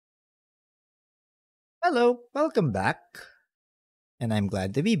Hello, welcome back. And I'm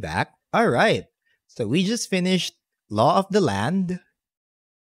glad to be back. All right. So we just finished Law of the Land,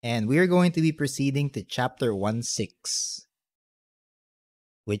 and we're going to be proceeding to chapter 1-6,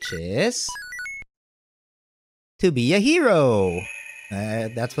 which is to be a hero.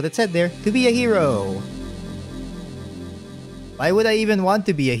 That's what it said there. To be a hero. Why would I even want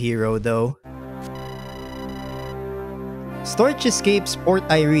to be a hero, though? Storch escapes Port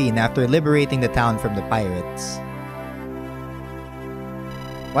Irene after liberating the town from the pirates.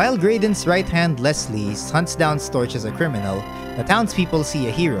 While Graydon's right hand Leslie hunts down Storch as a criminal, the townspeople see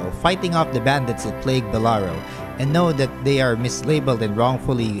a hero fighting off the bandits that plague Belaro and know that they are mislabeled and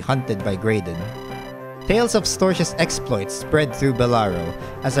wrongfully hunted by Graydon. Tales of Storch's exploits spread through Belaro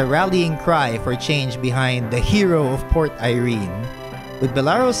as a rallying cry for change behind the hero of Port Irene. With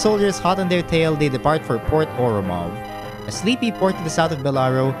Belaro's soldiers hot on their tail, they depart for Port Oromov. A sleepy port to the south of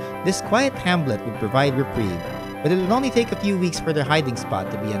Belaro, this quiet hamlet would provide reprieve, but it would only take a few weeks for their hiding spot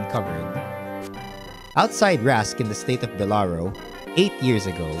to be uncovered. Outside Rask in the state of Belaro, 8 years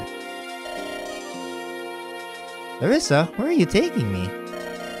ago. Larisa, where are you taking me?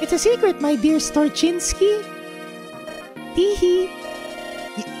 It's a secret, my dear Storchinski.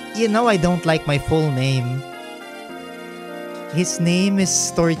 Teehee. You know I don't like my full name. His name is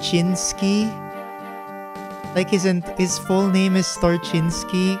Storchinski. Like his full name is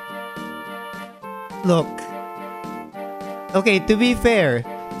Storchinski. Look. Okay, to be fair,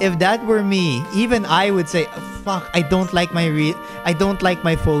 if that were me, even I would say, fuck, I don't like my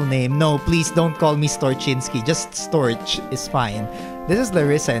full name. No, please don't call me Storchinski. Just Storch is fine. This is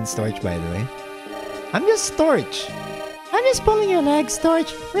Larisa and Storch, by the way. I'm just Storch. I'm just pulling your leg,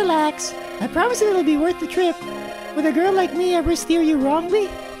 Storch. Relax. I promise it'll be worth the trip. Would a girl like me ever steer you wrongly?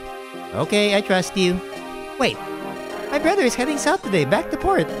 Okay, I trust you. Wait, my brother is heading south today, back to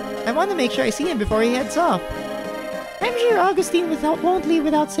port. I want to make sure I see him before he heads off. I'm sure Augustyn won't leave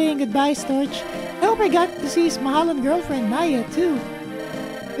without saying goodbye, Storch. I hope I got to see his Mahalan girlfriend, Naya, too.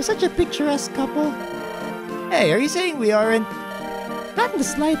 You're such a picturesque couple. Hey, are you saying we aren't? Not in the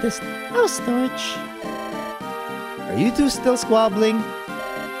slightest. Oh, Storch. Are you two still squabbling?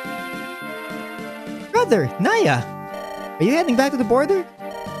 Brother, Naya! Are you heading back to the border?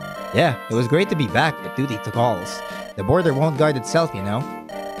 Yeah, it was great to be back, but duty calls. The border won't guard itself, you know.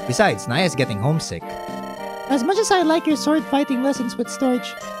 Besides, Naya's getting homesick. As much as I like your sword fighting lessons with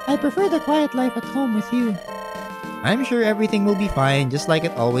Storch, I prefer the quiet life at home with you. I'm sure everything will be fine, just like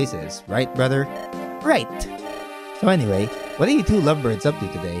it always is. Right, brother? Right! So anyway, what are you two lovebirds up to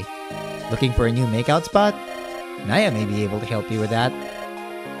today? Looking for a new makeout spot? Naya may be able to help you with that.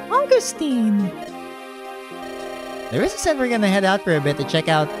 Augustyn! Larisa said we're gonna head out for a bit to check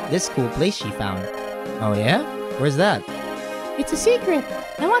out this cool place she found. Oh yeah? Where's that? It's a secret.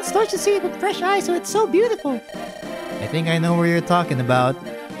 I want Storch to see it with fresh eyes, so it's so beautiful. I think I know where you're talking about.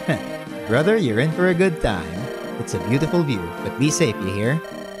 Brother, you're in for a good time. It's a beautiful view, but be safe, you hear?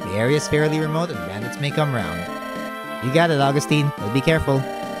 The area's fairly remote and bandits may come round. You got it, Augustyn, but be careful.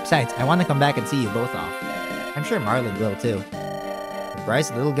 Besides, I want to come back and see you both off. I'm sure Marlon will too.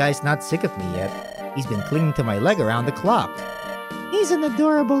 Surprised the little guy's not sick of me yet. He's been clinging to my leg around the clock. He's an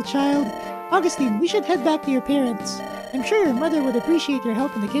adorable child. Augustyn, we should head back to your parents. I'm sure your mother would appreciate your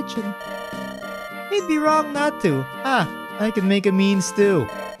help in the kitchen. They'd be wrong not to. I can make a mean stew.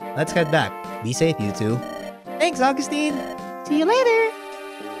 Let's head back. Be safe, you two. Thanks, Augustyn. See you later.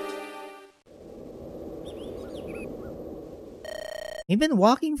 You've been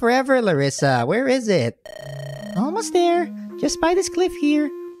walking forever, Larisa. Where is it? Almost there. Just by this cliff here.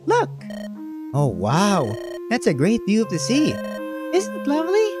 Look. Oh, wow. That's a great view of the sea. Isn't it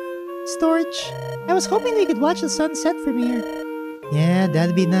lovely? Storch, I was hoping we could watch the sunset from here. Yeah,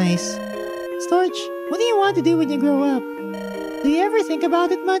 that'd be nice. Storch, what do you want to do when you grow up? Do you ever think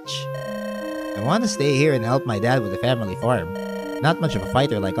about it much? I want to stay here and help my dad with the family farm. Not much of a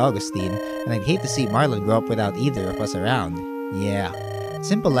fighter like Augustyn, and I'd hate to see Marlon grow up without either of us around. Yeah,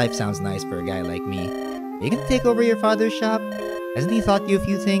 simple life sounds nice for a guy like me. Are you gonna take over your father's shop? Hasn't he taught you a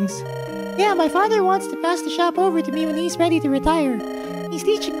few things? Yeah, my father wants to pass the shop over to me when he's ready to retire. He's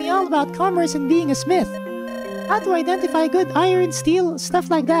teaching me all about commerce and being a smith. How to identify good iron, steel, stuff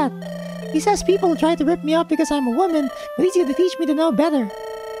like that. He says people try to rip me off because I'm a woman, but he's gonna teach me to know better.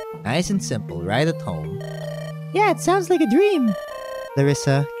 Nice and simple, right at home. Yeah, it sounds like a dream.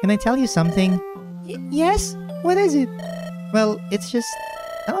 Larisa, can I tell you something? Yes? What is it? Well, it's just...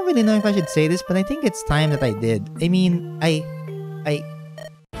 I don't really know if I should say this, but I think it's time that I did. I mean, I...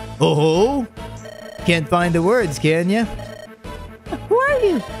 Oh! Can't find the words, can ya? Who are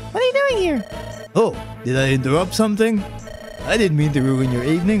you? What are you doing here? Oh, did I interrupt something? I didn't mean to ruin your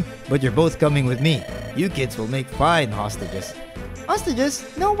evening, but you're both coming with me. You kids will make fine hostages. Hostages?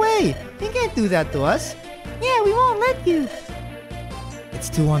 No way! You can't do that to us. Yeah, we won't let you. It's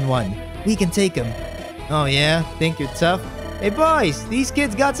 2-on-1. We can take him. Oh yeah? Think you're tough? Hey boys, these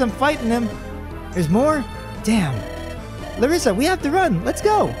kids got some fight in them. There's more? Damn. Larisa, we have to run. Let's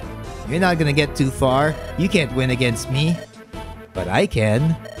go. You're not gonna get too far. You can't win against me. But I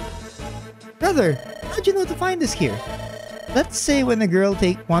can. Brother, how'd you know to find us here? Let's say when a girl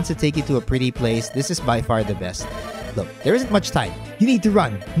wants to take you to a pretty place, this is by far the best. Look, there isn't much time. You need to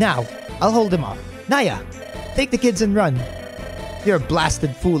run. Now. I'll hold them off. Naya, take the kids and run. You're a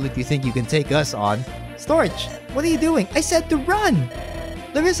blasted fool if you think you can take us on. Storch, what are you doing? I said to run.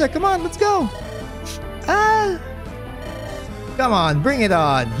 Larisa, come on, let's go. Ah. Come on, bring it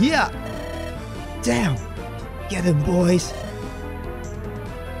on. Yeah. Damn. Get him, boys.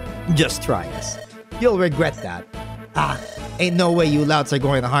 Just try us. You'll regret that. Ah, ain't no way you louts are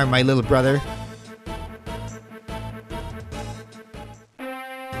going to harm my little brother.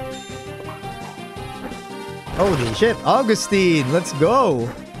 Holy shit, Augustyn, let's go!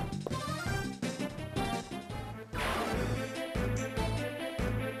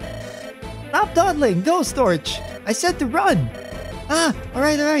 Stop dawdling, go Storch! I said to run! Ah,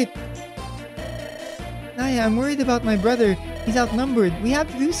 alright. Naya, I'm worried about my brother. He's outnumbered. We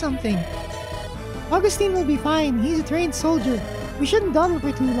have to do something. Augustyn will be fine. He's a trained soldier. We shouldn't dawdle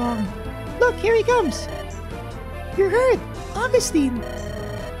for too long. Look, here he comes. You're hurt, Augustyn.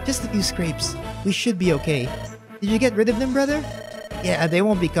 Just a few scrapes. We should be okay. Did you get rid of them, brother? Yeah, they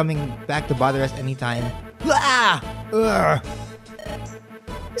won't be coming back to bother us anytime. Ah! Ugh.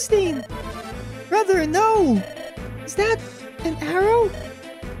 Augustyn! Brother, no! Is that an arrow?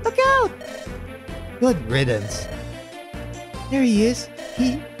 Look out! Good riddance. There he is.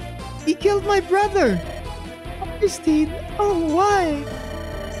 He killed my brother! Augustyn, oh why?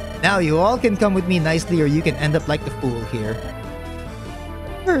 Now you all can come with me nicely or you can end up like the fool here.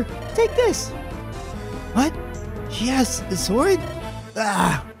 Here, take this! What? She has the sword?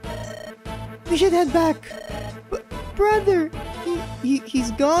 Ah! We should head back. Brother,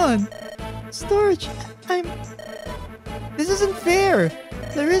 he's gone. Storch, This isn't fair!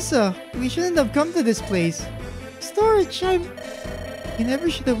 Larisa, we shouldn't have come to this place. Storch, We never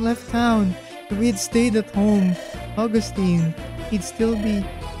should have left town. If we had stayed at home, Augustyn, he'd still be...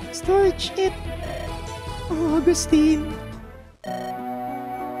 Storch, Oh, Augustyn.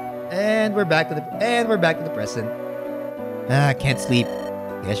 And we're back to the present. Ah, can't sleep.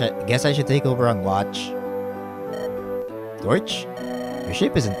 Guess I should take over on watch. Storch, your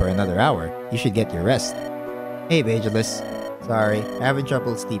ship isn't for another hour. You should get your rest. Hey, Vagelis. Sorry, having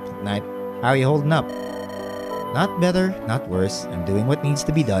trouble sleep at night. How are you holding up? Not better, not worse. I'm doing what needs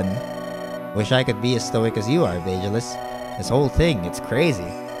to be done. Wish I could be as stoic as you are, Vagelis. This whole thing, it's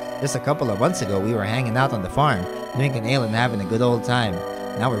crazy. Just a couple of months ago, we were hanging out on the farm, drinking ale and having a good old time.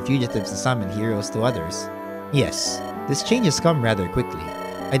 Now we're fugitives to some and heroes to others. Yes, this change has come rather quickly.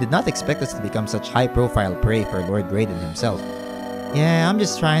 I did not expect us to become such high-profile prey for Lord Graydon himself. Yeah, I'm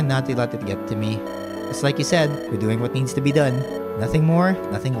just trying not to let it get to me. Just like you said, we're doing what needs to be done. Nothing more,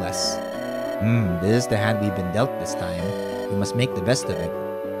 nothing less. This is the hand we've been dealt this time. We must make the best of it.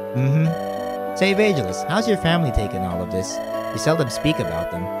 Say, Vagelis, how's your family taking all of this? You seldom speak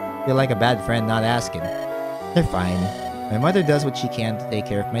about them. Feel like a bad friend not asking. They're fine. My mother does what she can to take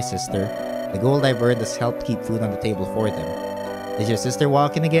care of my sister. The gold I've earned has helped keep food on the table for them. Is your sister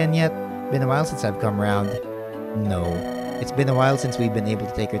walking again yet? Been a while since I've come round. No. It's been a while since we've been able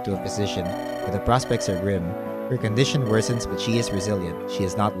to take her to a physician, but the prospects are grim. Her condition worsens, but she is resilient. She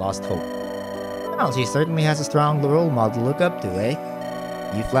has not lost hope. Well, she certainly has a strong role model to look up to,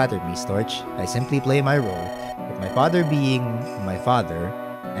 eh? You flattered me, Storch. I simply play my role. With my father being my father,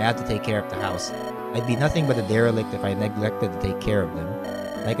 I have to take care of the house. I'd be nothing but a derelict if I neglected to take care of them.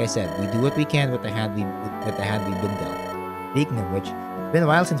 Like I said, we do what we can with the hand we've been dealt. Speaking of which, it's been a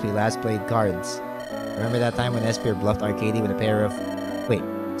while since we last played cards. Remember that time when Esper bluffed Arcady with a pair of... Wait,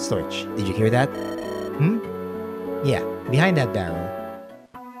 Storch, did you hear that? Yeah, behind that barrel.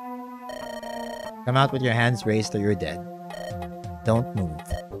 Come out with your hands raised or you're dead. Don't move.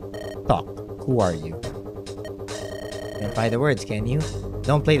 Talk. Who are you? Can't find the words, can you?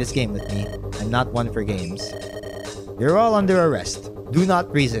 Don't play this game with me. I'm not one for games. You're all under arrest. Do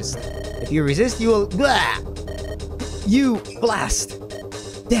not resist. If you resist, you will... Blah! You blast!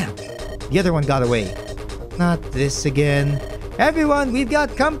 Damn! The other one got away. Not this again. Everyone, we've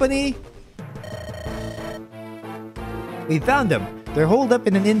got company! We found them. They're holed up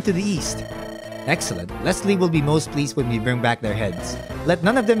in an inn to the east. Excellent. Leslie will be most pleased when we bring back their heads. Let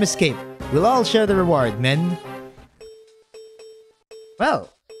none of them escape. We'll all share the reward, men. Well,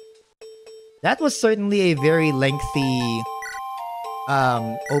 That was certainly a very lengthy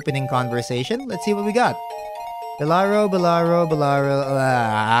opening conversation. Let's see what we got. Belaro.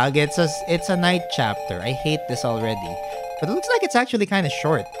 It's a night chapter. I hate this already. But it looks like it's actually kind of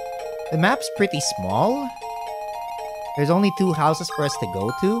short. The map's pretty small. There's only 2 houses for us to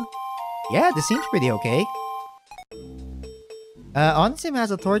go to. Yeah, this seems pretty okay. Onsim has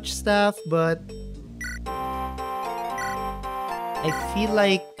a torch staff, but I feel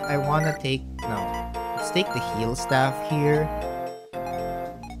like I want to take... No. Let's take the heal staff here.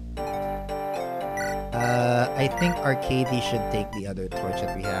 I think Arcady should take the other torch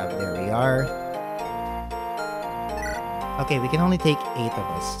that we have. There we are. Okay, we can only take 8 of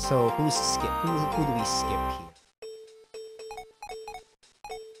us. So who do we skip here?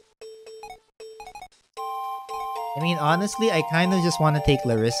 I mean, honestly, I kind of just want to take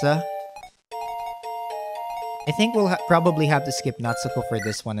Larisa. I think we'll probably have to skip Natsuko for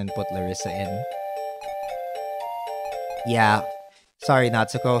this one and put Larisa in. Yeah. Sorry,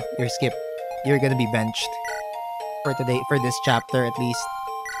 Natsuko. You're gonna be benched. For today, for this chapter at least.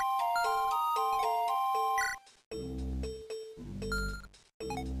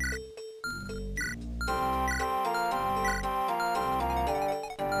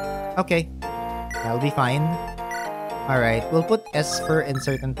 Okay. That'll be fine. Alright, we'll put Esper in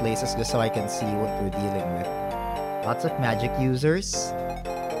certain places just so I can see what we're dealing with. Lots of magic users.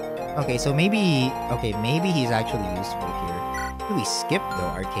 Okay, so maybe... Okay, maybe he's actually useful here. Do we skip, though,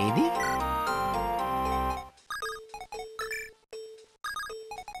 Arcady?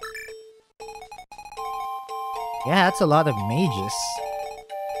 Yeah, that's a lot of mages.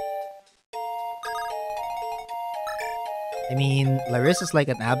 I mean, Larissa's like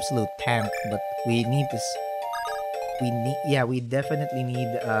an absolute tank, but we need this... we definitely need,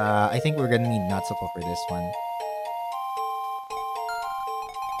 I think we're gonna need Natsuko for this one.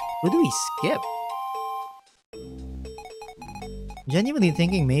 Who do we skip? Genuinely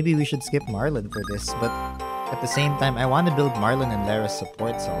thinking maybe we should skip Marlon for this, but at the same time, I want to build Marlon and Lara's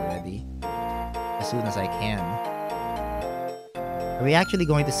supports already. As soon as I can. Are we actually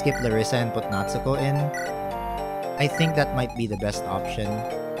going to skip Larisa and put Natsuko in? I think that might be the best option.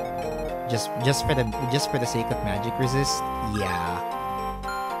 Just for the sake of magic resist? Yeah.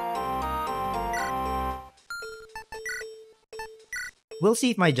 We'll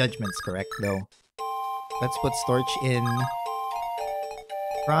see if my judgment's correct though. Let's put Storch in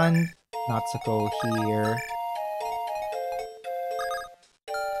front, Natsuko here.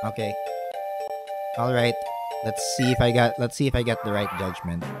 Okay. Alright. Let's see if I got the right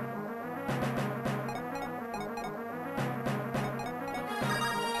judgment.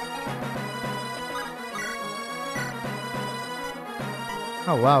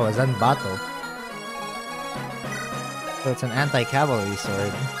 Oh wow, a Zanbato. So it's an anti-cavalry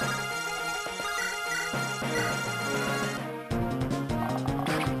sword.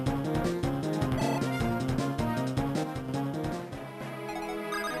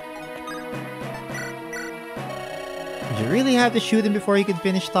 Did you really have to shoot him before he could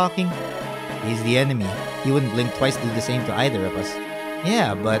finish talking? He's the enemy. He wouldn't blink twice to do the same to either of us.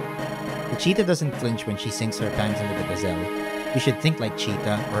 Yeah, but the cheetah doesn't flinch when she sinks her fangs into the gazelle. We should think like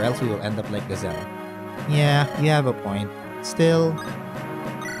cheetah, or else we will end up like gazelle. Yeah, you have a point. Still...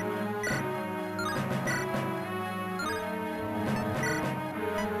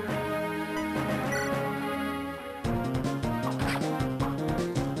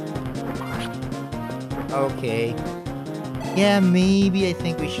 Okay. Yeah, maybe I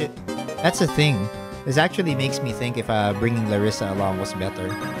think we should... That's the thing. This actually makes me think if bringing Larisa along was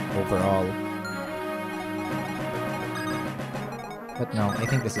better overall. But no, I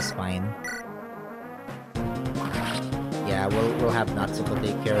think this is fine. Yeah, we'll have Natsuko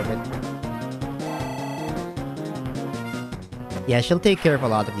take care of it. Yeah, she'll take care of a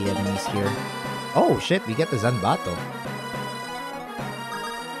lot of the enemies here. Oh shit, we get the Zanbato.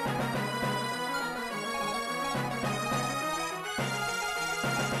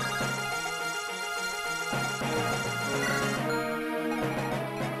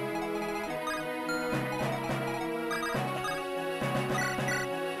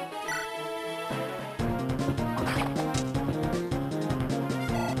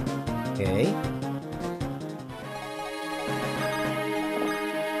 Okay.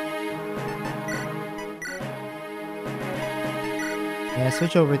 Yeah,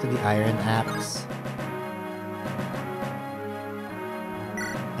 switch over to the Iron Axe.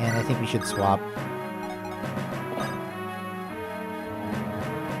 And I think we should swap.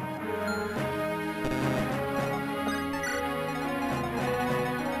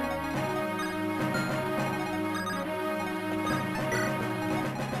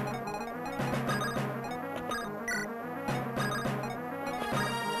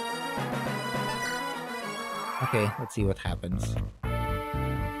 Okay, let's see what happens.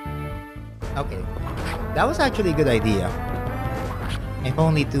 Okay. That was actually a good idea. If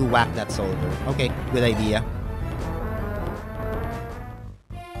only to whack that soldier. Okay, good idea.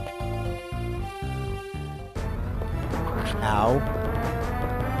 Ow.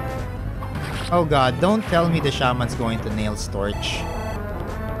 Oh god, don't tell me the shaman's going to nail Storch.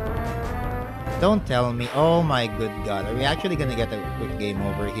 Don't tell me. Oh my good god. Are we actually gonna get a quick game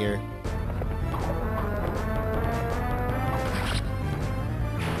over here?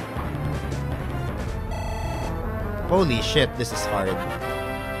 Holy shit, this is hard.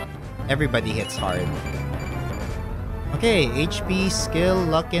 Everybody hits hard. Okay, HP, skill,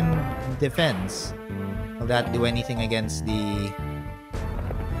 luck, and defense. Will that do anything against the...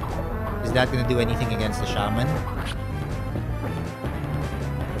 Is that gonna do anything against the shaman?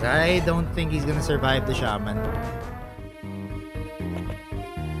 But I don't think he's gonna survive the shaman.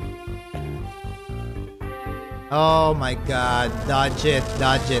 Oh my god. Dodge it,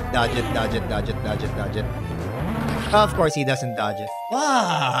 dodge it, dodge it, dodge it, dodge it, dodge it, dodge it. Of course he doesn't dodge it.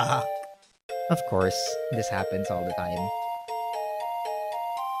 Fuck! Of course, this happens all the time.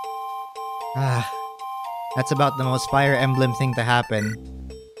 That's about the most Fire Emblem thing to happen.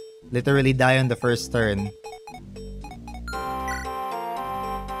 Literally die on the first turn.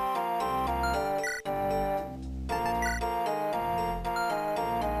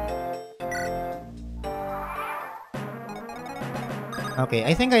 Okay,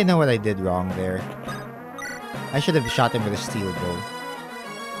 I think I know what I did wrong there. I should have shot him with a steel bow.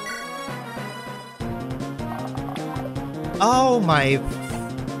 Oh my...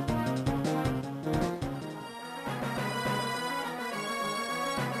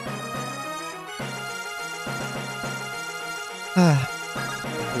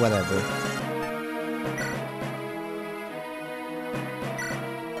 Whatever.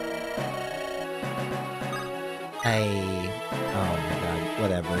 Oh my god,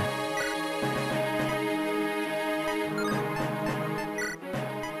 whatever.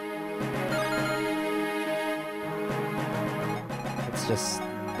 It's just...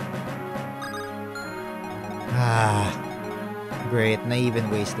 Great, and I even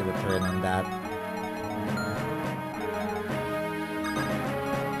wasted a turn on that.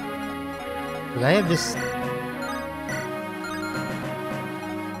 Could I have just...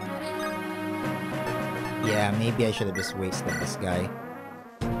 Yeah, maybe I should have just wasted this guy.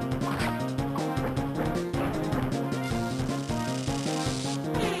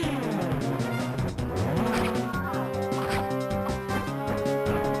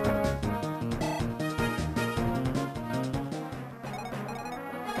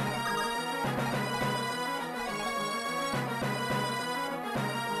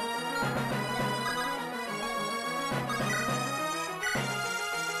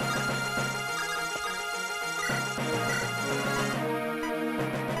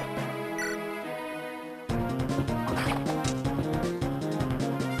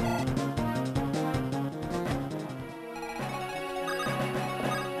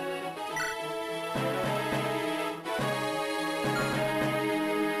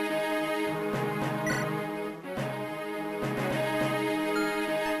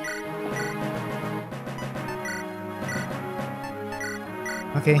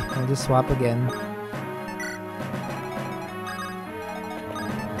 Okay, I'll just swap again.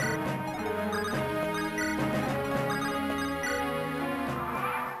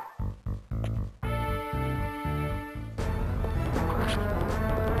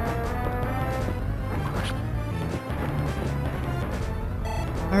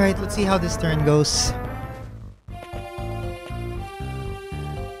 Alright, let's see how this turn goes.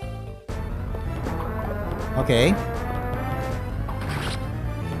 Okay.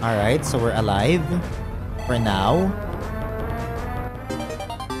 Alright, so we're alive. For now.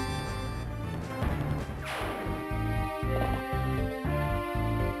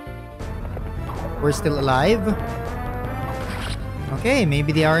 We're still alive. Okay,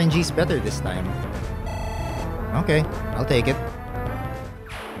 maybe the RNG's better this time. Okay, I'll take it.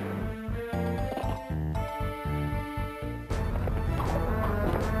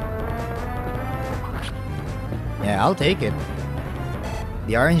 Yeah, I'll take it.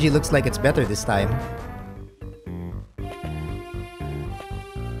 The RNG looks like it's better this time.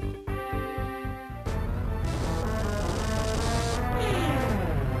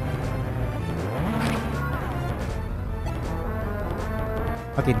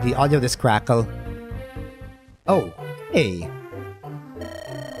 Okay, the audio just crackle. Oh, hey.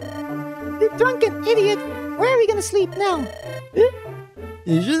 You drunken idiot! Where are we gonna sleep now?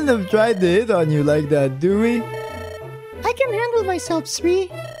 You shouldn't have tried to hit on you like that, do we? I can handle myself, Sri.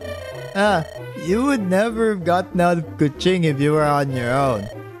 You would never have gotten out of Kuching if you were on your own.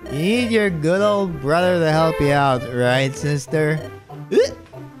 You need your good old brother to help you out, right, sister?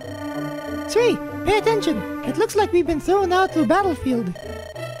 Sri, pay attention. It looks like we've been thrown out to a battlefield.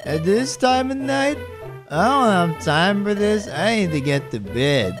 At this time of night? I don't have time for this. I need to get to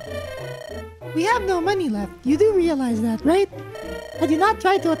bed. We have no money left. You do realize that, right? Had you not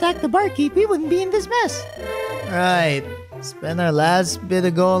tried to attack the barkeep, we wouldn't be in this mess. Right. Spend our last bit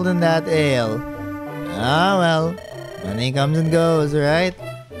of gold in that ale. Ah well. Money comes and goes, right?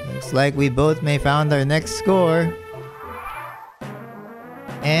 Looks like we both may found our next score.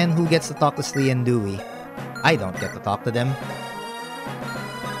 And who gets to talk to Slee and Dewey? I don't get to talk to them.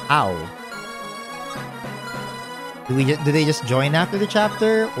 Ow. Do they just join after the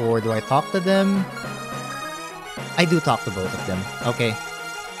chapter? Or do I talk to them? I do talk to both of them. Okay.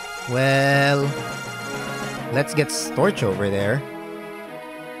 Well, let's get Storch over there.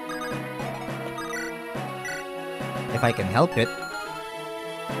 If I can help it.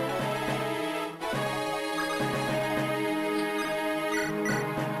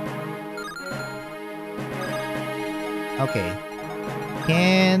 Okay.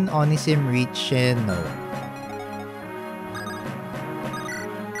 Can Onisim reach it? No.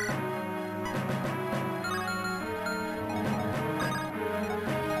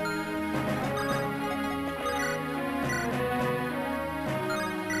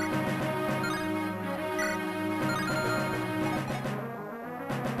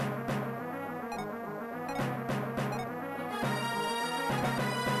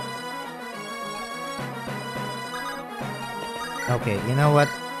 Okay, you know what?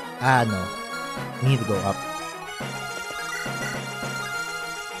 No. We need to go up.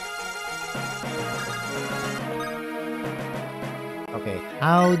 Okay,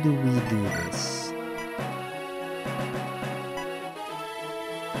 how do we do this?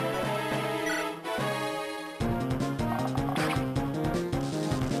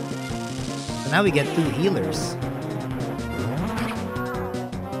 So now we get 2 healers.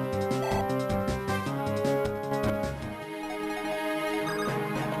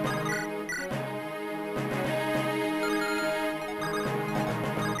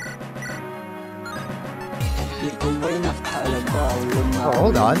 Oh,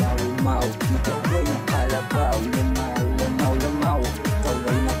 hold on.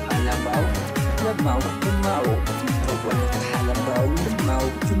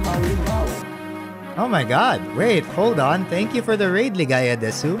 Oh my god, wait, hold on. Thank you for the raid, Ligaya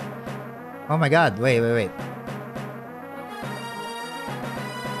Desu. Oh my god, wait.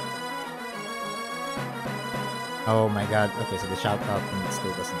 Oh my god, okay, so the shout out thing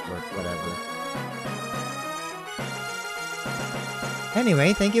still doesn't work, whatever.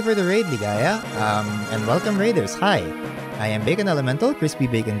 Anyway, thank you for the raid, Ligaya. And welcome raiders. Hi, I am Bacon Elemental, Crispy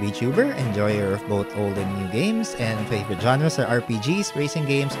Bacon VTuber, enjoyer of both old and new games, and favorite genres are RPGs, racing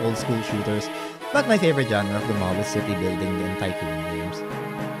games, old school shooters, but my favorite genre of them all is city building and tycoon games.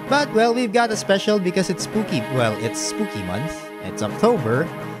 But, well, we've got a special because it's spooky, it's spooky month, it's October,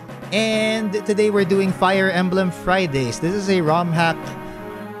 and today we're doing Fire Emblem Fridays. This is a ROM hack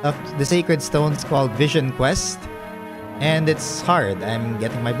of the Sacred Stones called Vision Quest. And it's hard. I'm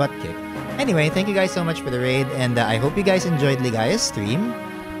getting my butt kicked. Anyway, thank you guys so much for the raid. And I hope you guys enjoyed Ligaya's stream.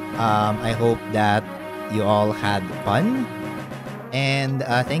 I hope that you all had fun. And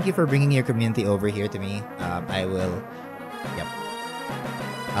thank you for bringing your community over here to me.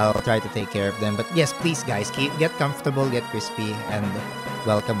 I'll try to take care of them. But yes, please guys, get comfortable, get crispy, and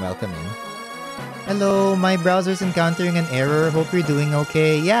welcome in. Hello, my browser's encountering an error. Hope you're doing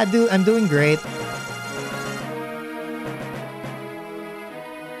okay. Yeah, I'm doing great.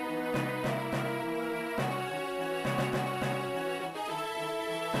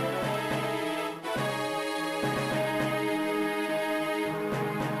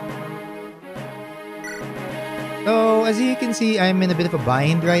 So, as you can see, I'm in a bit of a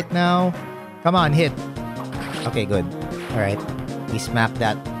bind right now. Come on, hit. Okay, good. Alright. We smacked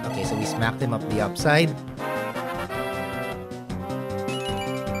that. Okay, so we smacked him up the upside.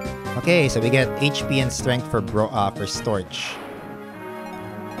 Okay, so we get HP and strength for Storch.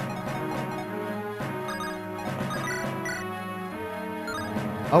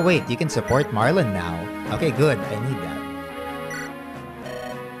 Oh wait, you can support Marlon now. Okay, good. I need that.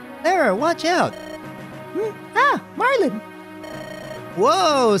 Lara, watch out! Marlon!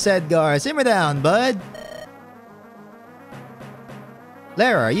 Whoa, Sedgar, simmer down, bud.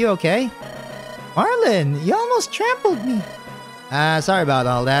 Lara, are you okay? Marlon, you almost trampled me. Sorry about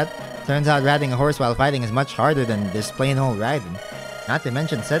all that. Turns out riding a horse while fighting is much harder than just plain old riding. Not to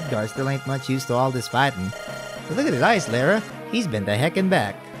mention Sedgar still ain't much used to all this fighting. But look at his eyes, Lara. He's been to heckin'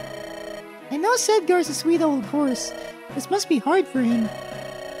 back. I know Sedgar's a sweet old horse. This must be hard for him.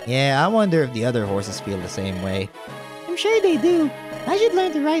 Yeah, I wonder if the other horses feel the same way. I'm sure they do. I should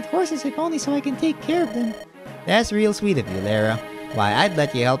learn to ride horses if only so I can take care of them. That's real sweet of you, Lara. Why, I'd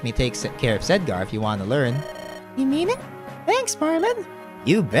let you help me take care of Sedgar if you want to learn. You mean it? Thanks, Marlin.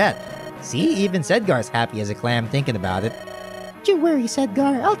 You bet. See, even Sedgar's happy as a clam thinking about it. Don't you worry,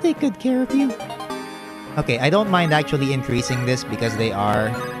 Sedgar. I'll take good care of you. Okay, I don't mind actually increasing this because they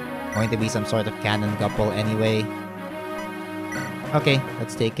are going to be some sort of canon couple anyway. Okay,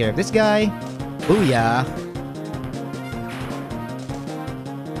 let's take care of this guy. Booyah!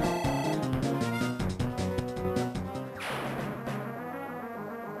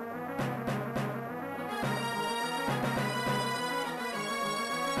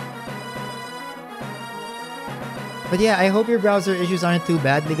 But yeah, I hope your browser issues aren't too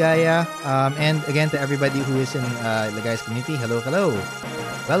bad, Ligaya. And again, to everybody who is in Ligaya's community, hello, hello.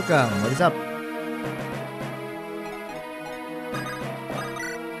 Welcome, what is up?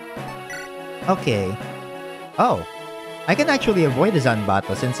 Okay. Oh, I can actually avoid the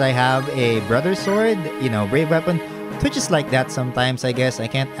Zanbato since I have a brother sword, you know, brave weapon. Twitch is like that sometimes, I guess. I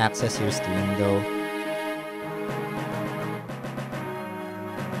can't access your stream though.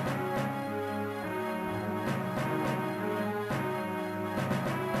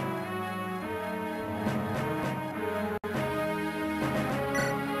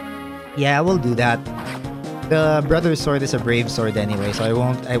 Yeah, we'll do that. The brother's sword is a brave sword anyway, so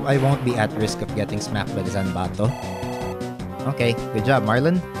I won't be at risk of getting smacked by the Zanbato. Okay, good job,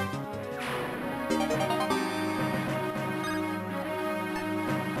 Marlon.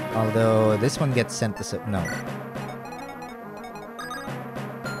 Although this one gets sent to no.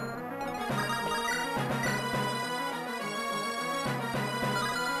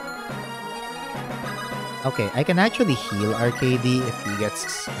 Okay, I can actually heal Arcady if he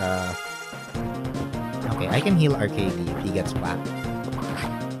gets okay, I can heal Arcady if he gets whacked.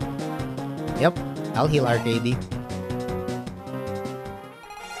 Yep, I'll heal Arcady.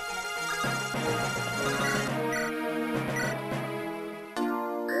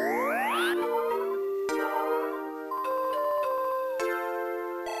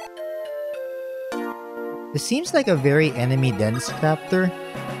 This seems like a very enemy-dense chapter.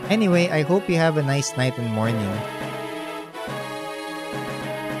 Anyway, I hope you have a nice night and morning.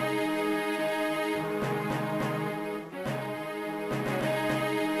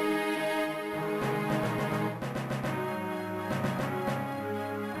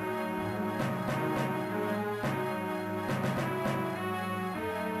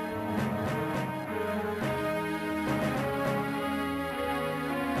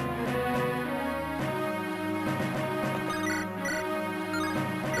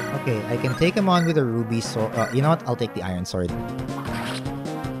 Okay, I can take him on with a ruby sword. You know what? I'll take the iron sword.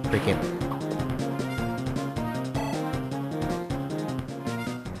 Frick it.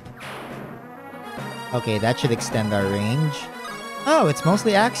 Okay, that should extend our range. Oh, it's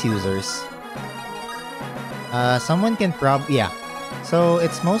mostly axe users. Someone can yeah. So,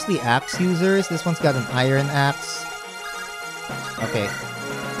 it's mostly axe users. This one's got an iron axe. Okay.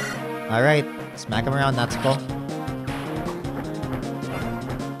 Alright, smack him around, Natsuko.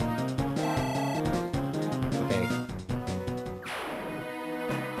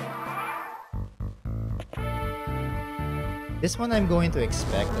 This one I'm going to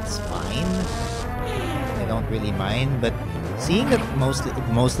expect, it's fine. I don't really mind, but seeing that most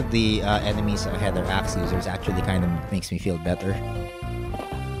of the enemies ahead are axe users actually kind of makes me feel better.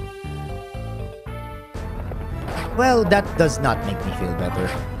 Well, that does not make me feel better.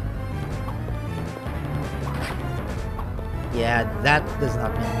 Yeah, that does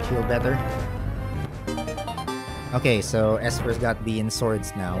not make me feel better. Okay, so Esper's got B in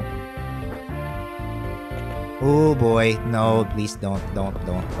swords now. Oh boy, no, please don't. Not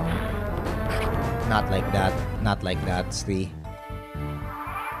like that. Not like that, Sri.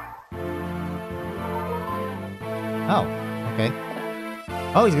 Oh, okay.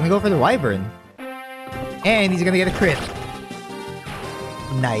 Oh, he's gonna go for the wyvern. And he's gonna get a crit.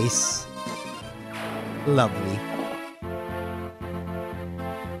 Nice. Lovely.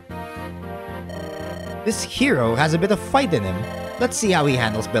 This hero has a bit of fight in him. Let's see how he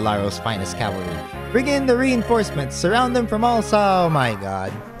handles Bellaro's finest cavalry. Bring in the reinforcements. Surround them from all sides. Oh my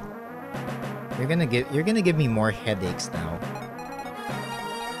god. You're gonna give me more headaches now.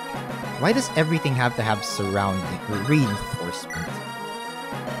 Why does everything have to have surrounding reinforcement?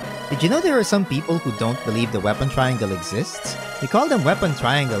 Did you know there are some people who don't believe the weapon triangle exists? We call them weapon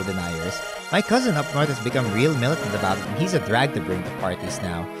triangle deniers. My cousin up north has become real militant about it, and he's a drag to bring to parties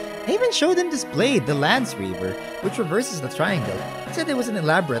now. I even showed him this blade, the Lance Reaver, which reverses the triangle. He said it was an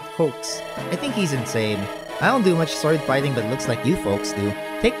elaborate hoax. I think he's insane. I don't do much sword fighting, but it looks like you folks do.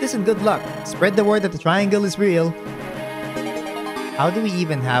 Take this and good luck. Spread the word that the triangle is real. How do we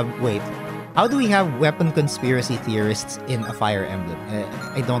even have... Wait. How do we have weapon conspiracy theorists in a Fire Emblem?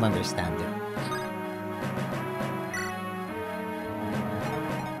 I don't understand it.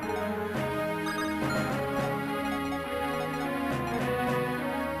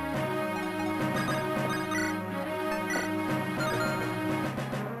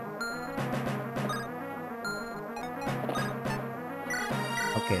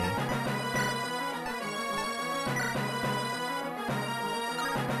 Okay.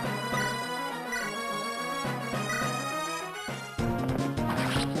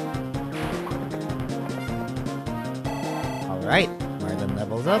 Alright, Marlon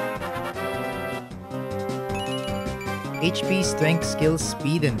levels up. HP, strength, skill,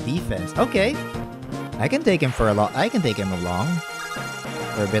 speed, and defense. Okay. I can take him for a lot. I can take him along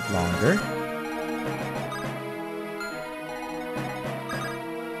for a bit longer.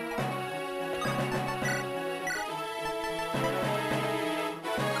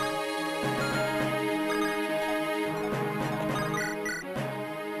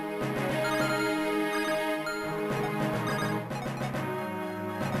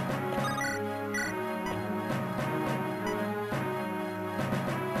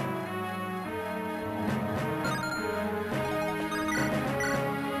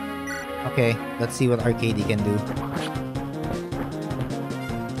 Okay, let's see what Arcady can do.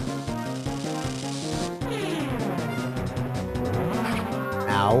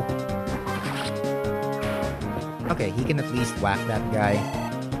 Ow. Okay, he can at least whack that guy.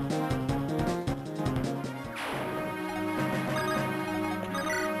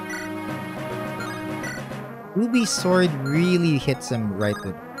 Ruby Sword really hits him right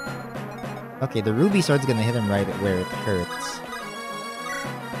at... Okay, the Ruby Sword's gonna hit him right at where it hurts.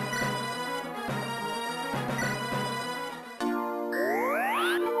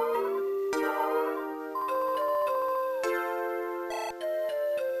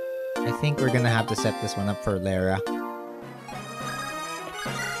 I think we're gonna have to set this one up for Lara.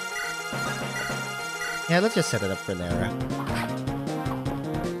 Yeah, let's just set it up for Lara.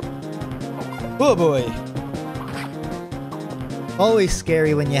 Oh boy! Always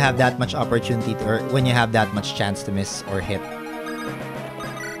scary when you have that much opportunity to, or when you have that much chance to miss or hit.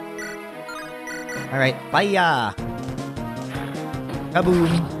 Alright, fire!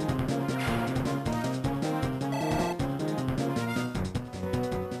 Kaboom!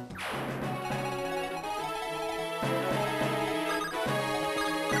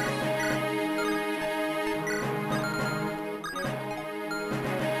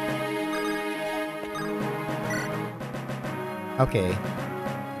 Okay,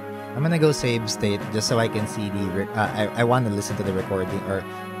 I'm gonna go save state just so I can see the... I want to listen to the recording, or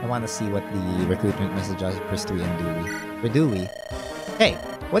I want to see what the recruitment message is for Stewie and Dewey. For Dewey. Hey,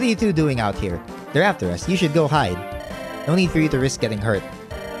 what are you two doing out here? They're after us. You should go hide. No need for you to risk getting hurt.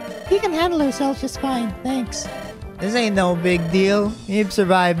 We can handle ourselves just fine, thanks. This ain't no big deal. You've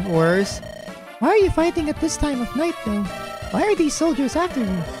survived worse. Why are you fighting at this time of night, though? Why are these soldiers after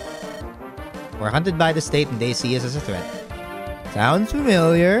you? We're hunted by the state and they see us as a threat. Sounds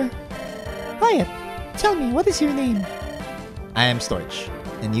familiar. Quiet. Tell me, what is your name? I am Storch.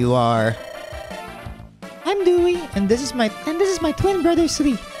 And you are... I'm Dewey, And this is my... and this is my twin brother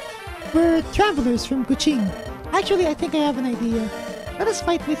Sri. We're travelers from Kuching. Actually, I think I have an idea. Let us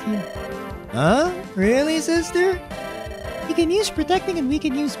fight with you. Huh? Really, sister? You can use protecting and we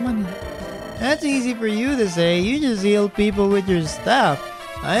can use money. That's easy for you to say. You just heal people with your staff.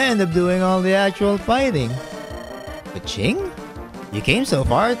 I end up doing all the actual fighting. Kuching? You came so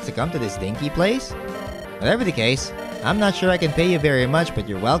far to come to this dinky place? Whatever the case, I'm not sure I can pay you very much, but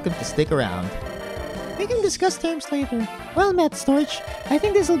you're welcome to stick around. We can discuss terms later. Well met, Storch. I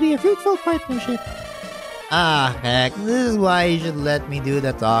think this will be a fruitful partnership. Ah, heck, this is why you should let me do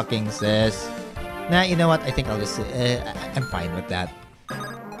the talking, sis. Nah, you know what? I think I'll just... I'm fine with that.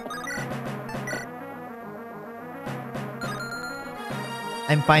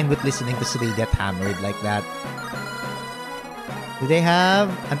 I'm fine with listening to Sri get hammered like that. Do they have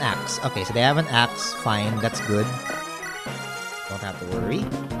an axe? Okay, so they have an axe. Fine, that's good. Don't have to worry.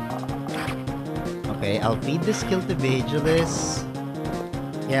 Okay, I'll feed the skill to Vagelis.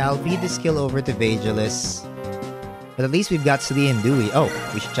 Yeah, I'll feed the skill over to Vagelis. But at least we've got Sri and Dewey. Oh,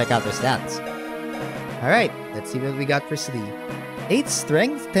 we should check out their stats. Alright, let's see what we got for Sri. 8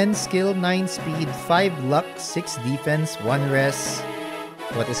 strength, 10 skill, 9 speed, 5 luck, 6 defense, 1 res.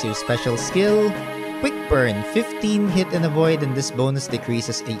 What is your special skill? Quick burn, 15 hit and avoid, and this bonus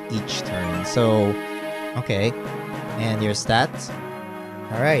decreases each turn. So, okay. And your stats?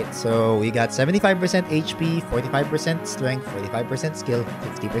 Alright, so we got 75% HP, 45% strength, 45% skill,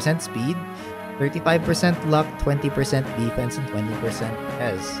 50% speed, 35% luck, 20% defense, and 20%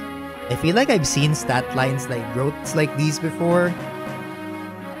 res. I feel like I've seen stat lines like growths like these before.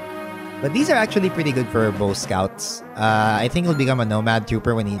 But these are actually pretty good for bow scouts. I think he'll become a nomad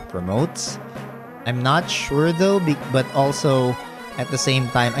trooper when he promotes. I'm not sure though, but also at the same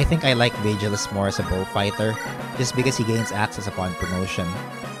time, I think I like Vigilus more as a bow fighter, just because he gains access upon promotion.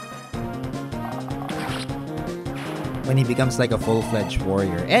 When he becomes like a full-fledged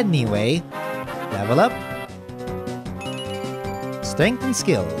warrior. Anyway, level up. Strength and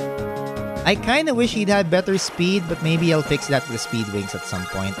skill. I kinda wish he'd had better speed, but maybe I'll fix that with the speed wings at some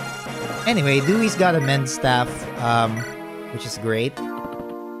point. Anyway, Dewey's got a mend staff, which is great.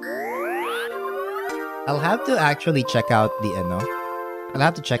 I'll have to actually check out the, I'll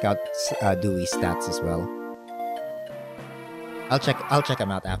have to check out Dewey's stats as well. I'll check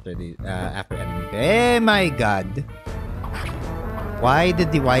him out after the after enemy. Hey my god! Why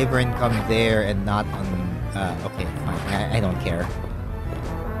did the wyvern come there and not on? Okay, fine. I don't care.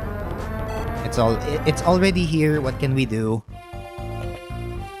 It's already here. What can we do?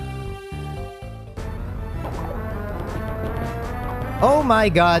 Oh my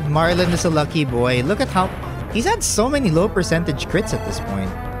god, Marlon is a lucky boy. Look at how... He's had so many low percentage crits at this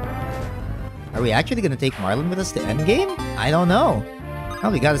point. Are we actually gonna take Marlon with us to endgame? I don't know. Oh,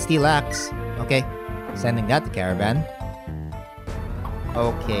 we got a steel axe. Okay, sending that to Caravan.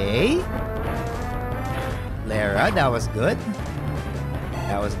 Okay. Lara, that was good.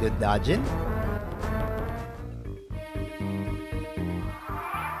 That was good dodging.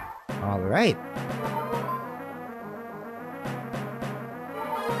 Alright.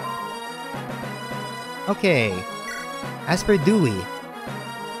 Okay. As for Dewey.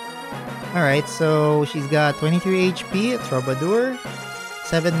 Alright, so she's got 23 HP, a Troubadour,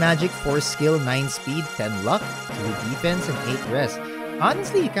 7 magic, 4 skill, 9 speed, 10 luck, 2 defense, and 8 rest.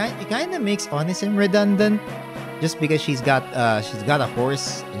 Honestly, it kind of makes Onisim redundant. Just because she's got a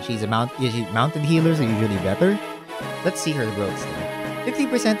horse and she's mounted healers are usually better. Let's see her growth still.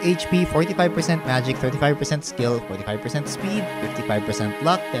 50% HP, 45% magic, 35% skill, 45% speed, 55%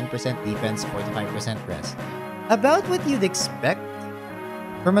 luck, 10% defense, 45% rest. About what you'd expect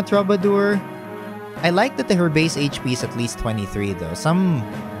from a Troubadour. I like that her base HP is at least 23 though.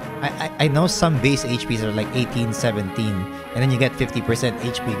 I know some base HPs are like 18, 17, and then you get 50%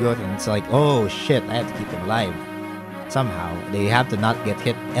 HP growth and it's like, oh shit, I have to keep them alive. Somehow, they have to not get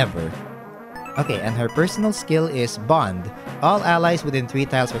hit ever. Okay, and her personal skill is Bond. All allies within 3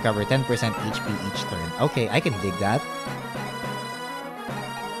 tiles recover 10% HP each turn. Okay, I can dig that.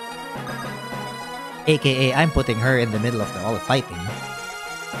 AKA, I'm putting her in the middle of all the fighting.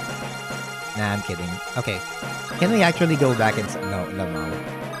 Nah, I'm kidding. Okay, can we actually go back inside? No.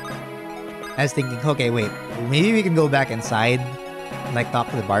 I was thinking, okay, wait. Maybe we can go back inside. Like, talk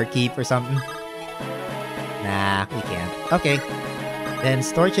to the barkeep or something. Nah, we can't. Okay. Then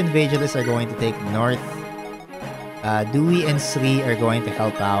Storch and Vigilus are going to take north. Dewey and Sri are going to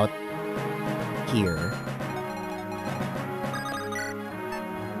help out here.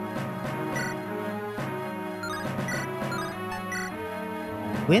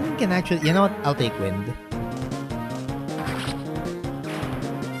 Wind can actually... You know what? I'll take Wind.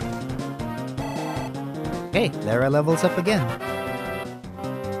 Okay, Lara levels up again.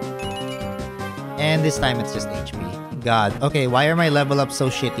 And this time it's just HP. God. Okay, why are my level ups so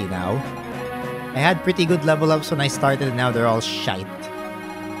shitty now? I had pretty good level ups when I started and now they're all shite.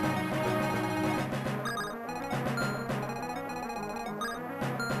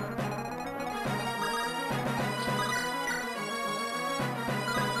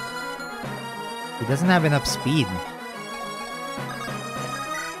 He doesn't have enough speed.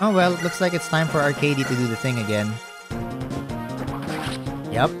 Oh well, looks like it's time for Arcady to do the thing again.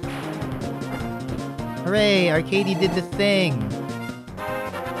 Yep. Hooray! Arcady did the thing!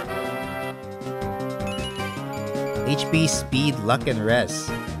 HP, speed, luck, and rest.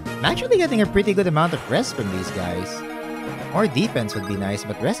 I'm actually getting a pretty good amount of rest from these guys. More defense would be nice,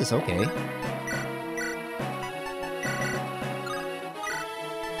 but rest is okay.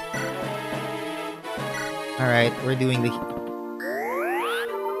 Alright, we're doing the...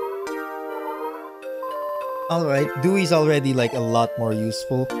 Alright, Dewey's already like a lot more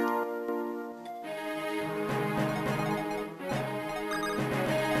useful.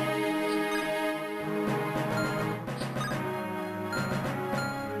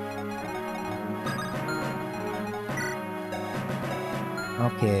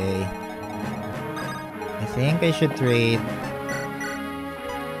 Okay. I think I should trade.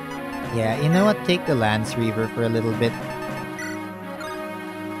 Yeah, you know what? Take the Lance Reaver for a little bit.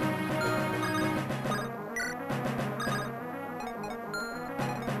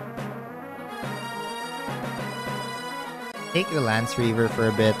 Take the Lance Reaver for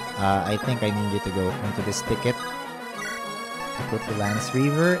a bit. I think I need you to go into this ticket. Put the Lance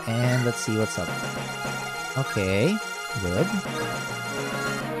Reaver and let's see what's up. Okay, good.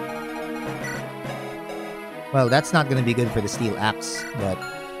 Well, that's not going to be good for the Steel Axe, but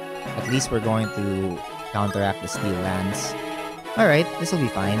at least we're going to counteract the Steel Lance. Alright, this will be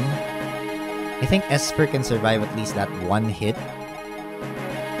fine. I think Esper can survive at least that one hit.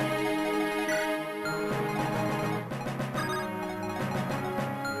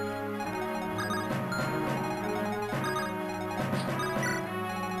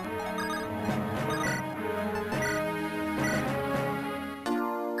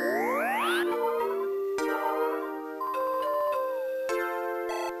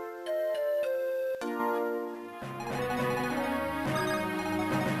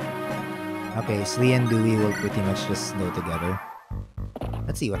 Okay, Slee and Dewey will pretty much just go together.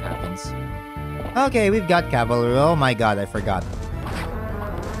 Let's see what happens. Okay, we've got Cavalry. Oh my god, I forgot.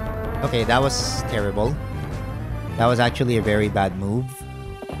 Okay, that was terrible. That was actually a very bad move.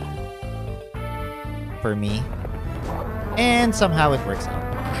 For me. And somehow it works out.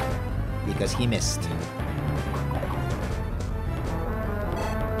 Because he missed.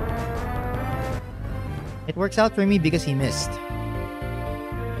 It works out for me because he missed.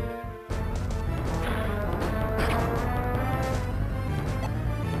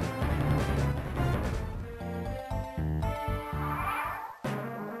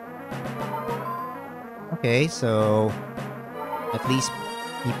 Okay, so at least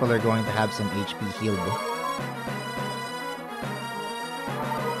people are going to have some HP healed.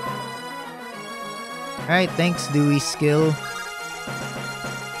 Alright, thanks Dewey's skill.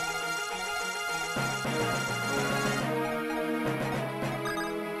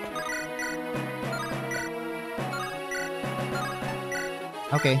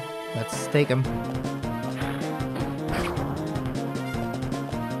 Okay, let's take him.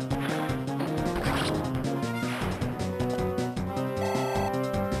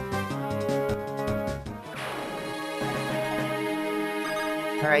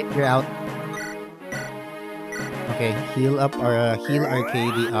 Alright, you're out. Okay, heal up or heal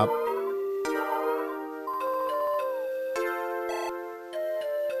Arcady up.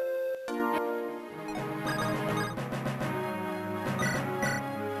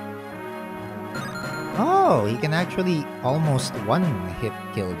 Oh, he can actually almost one hit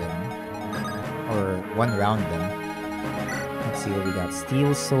kill them. Or one round them. Let's see what we got.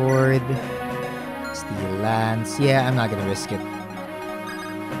 Steel Sword. Steel Lance. Yeah, I'm not gonna risk it.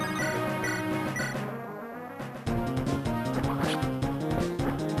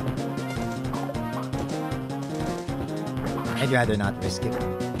 I'd rather not risk it.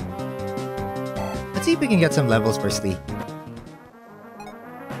 Let's see if we can get some levels for Slee.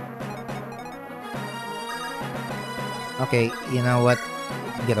 Okay, you know what?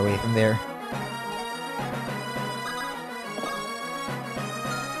 Get away from there.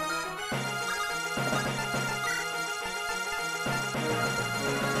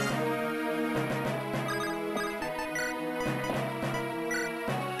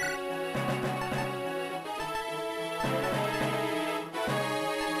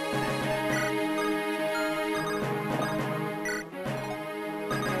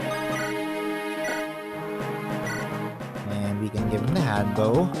 We can give him the hand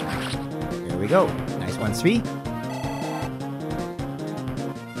bow. There we go. Nice one, Sri.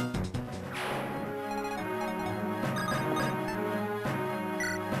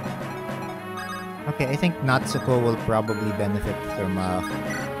 Okay, I think Natsuko will probably benefit from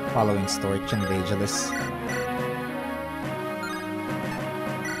following Storch and Vagelis.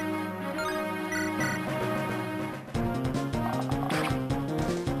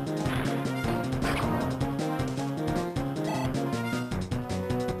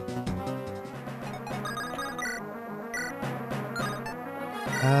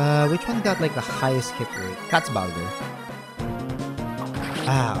 Which one got like the highest hit rate? Katzbalder.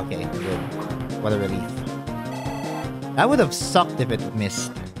 Ah, okay, good. What a relief. That would have sucked if it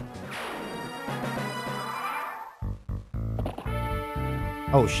missed.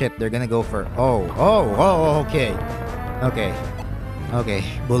 Oh shit, they're gonna go for... Oh, okay. Okay,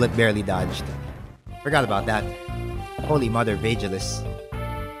 bullet barely dodged. Forgot about that. Holy mother, Vagelis.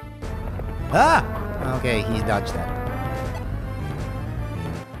 Ah! Okay, he's dodged that.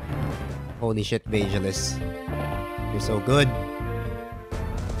 Holy shit, Vagelis. You're so good.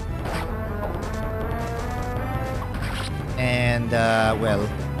 And, well,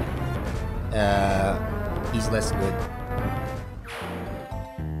 he's less good.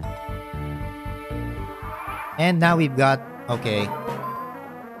 And now we've got... Okay.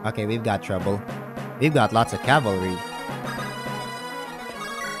 Okay, we've got trouble. We've got lots of cavalry.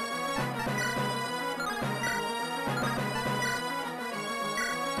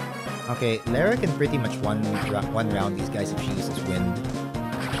 Okay, Lara can pretty much one round these guys if she uses wind.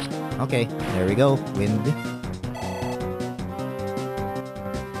 Okay, there we go. Wind.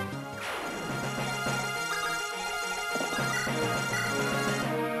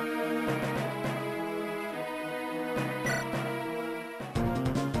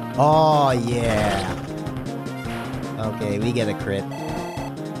 Oh, yeah. Okay, we get a crit.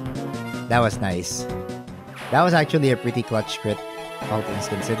 That was nice. That was actually a pretty clutch crit, all things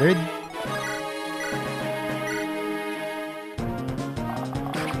considered.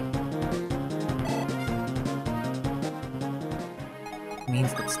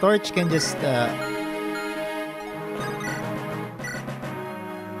 Means that Storch can just,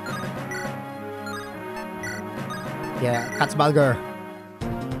 yeah, Katzbalger.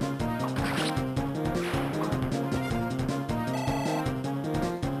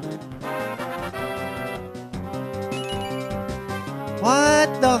 What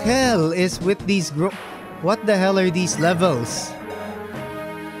the hell is with these what the hell are these levels?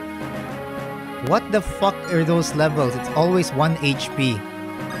 What the fuck are those levels? It's always 1 HP.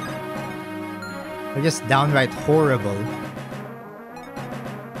 They're just downright horrible.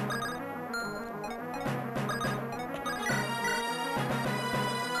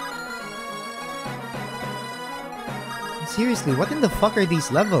 Seriously, what in the fuck are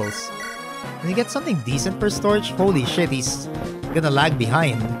these levels? Can you get something decent per Storch? Holy shit, he's gonna lag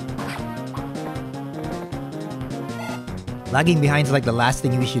behind. Lagging behind is like the last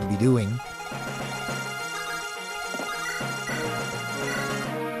thing we should be doing.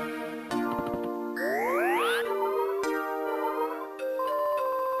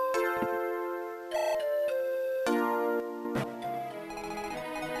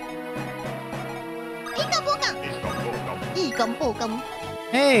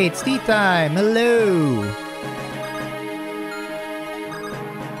 Hey, it's tea time! Hello!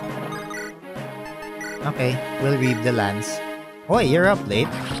 Okay, we'll reap the lands. Oh, you're up late.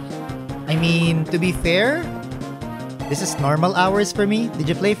 I mean, to be fair, this is normal hours for me. Did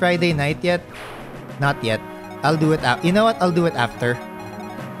you play Friday night yet? Not yet. I'll do it after. You know what? I'll do it after.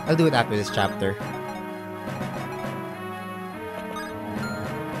 I'll do it after this chapter.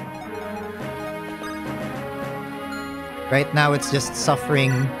 Right now, it's just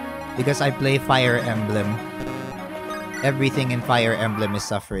suffering because I play Fire Emblem. Everything in Fire Emblem is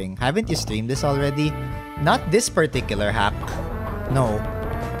suffering. Haven't you streamed this already? Not this particular hack. No.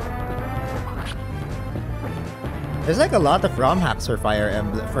 There's like a lot of ROM hacks for Fire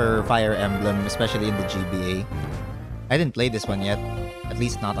Emblem, especially in the GBA. I didn't play this one yet. At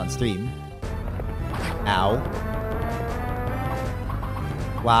least not on stream. Ow.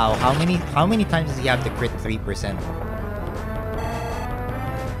 Wow, how many times does he have to crit 3%?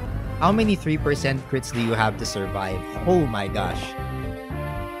 How many 3% crits do you have to survive? Oh my gosh.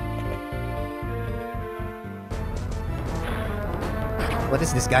 What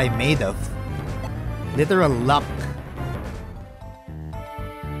is this guy made of? Literal luck.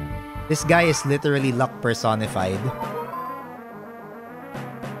 This guy is literally luck personified.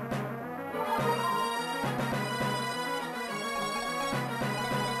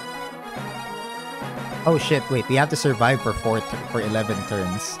 Oh shit, wait, we have to survive for 11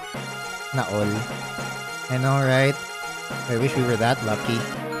 turns. Not all. I know, right? I wish we were that lucky.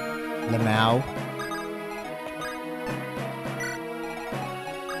 Lamau.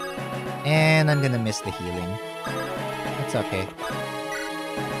 And I'm gonna miss the healing. It's okay.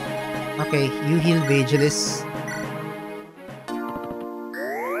 Okay, you heal Vagelis.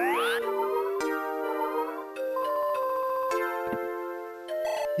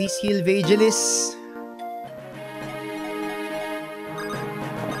 Please heal Vagelis.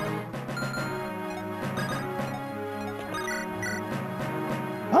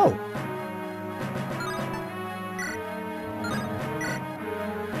 Oh.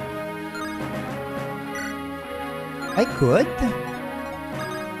 I could.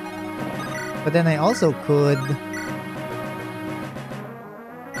 But then I also could...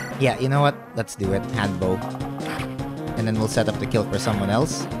 Yeah, you know what? Let's do it. Handbow. And then we'll set up the kill for someone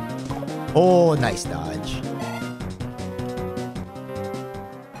else. Oh, nice dodge.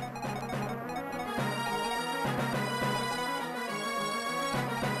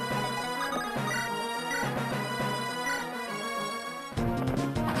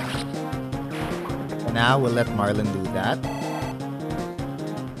 For now, we'll let Marlon do that.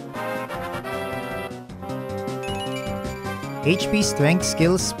 HP, strength,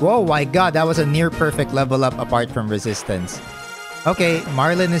 skills. Whoa, my god, that was a near perfect level up apart from resistance. Okay,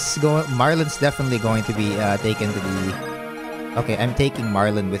 Marlon's definitely going to be taken to the... Okay, I'm taking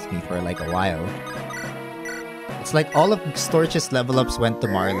Marlon with me for like a while. It's like all of Storch's level ups went to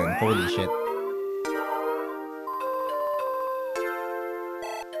Marlon. Holy shit.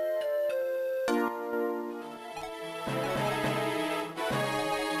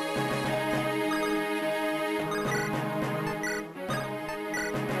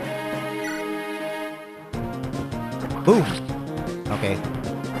 Boom! Okay.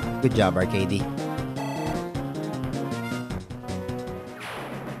 Good job, Arcady.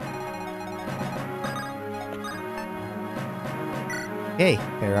 Okay,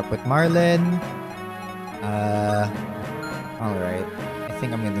 pair up with Marlon. Alright. I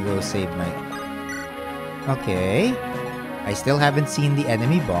think I'm gonna go save my... Okay. I still haven't seen the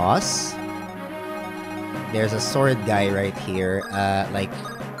enemy boss. There's a sword guy right here. Like...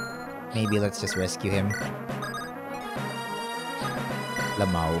 Maybe let's just rescue him.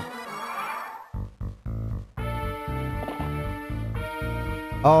 Lamau.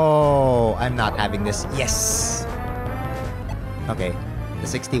 Oh, I'm not having this. Yes! Okay. The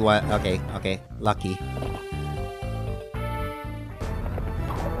 61. Okay. Lucky.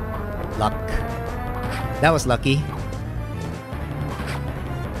 Luck. That was lucky.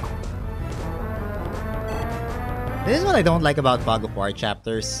 This is what I don't like about Fog of War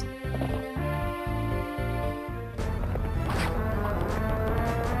chapters.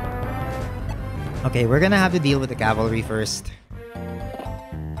 Okay, we're gonna have to deal with the cavalry first.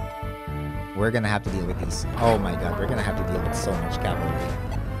 We're gonna have to deal with these. Oh my god, we're gonna have to deal with so much cavalry.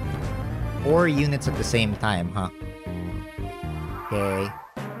 4 units at the same time, huh? Okay.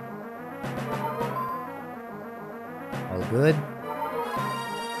 All good.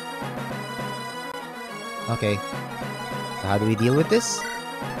 Okay. So how do we deal with this?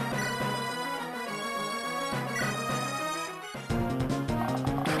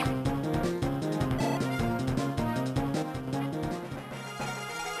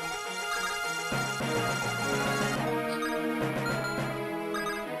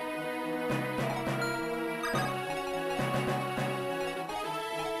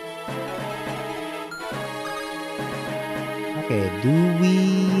 Okay, do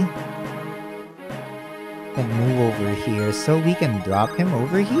we can move over here so we can drop him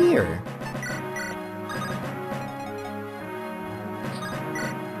over here?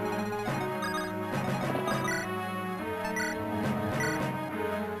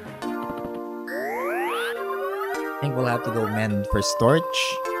 I think we'll have to go mend for Storch.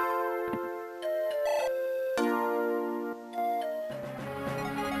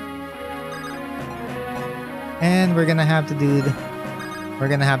 And we're gonna have to we're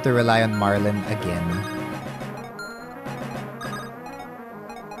gonna have to rely on Marlon again.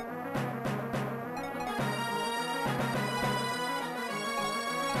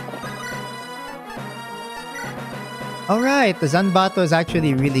 Alright, the Zanbato is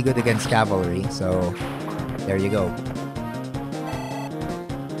actually really good against cavalry, so there you go.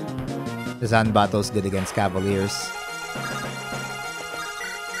 The Zanbato's good against cavaliers.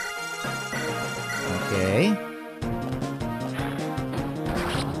 Okay.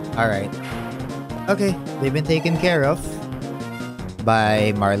 Alright. Okay, they've been taken care of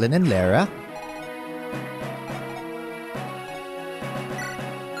by Marlon and Lara.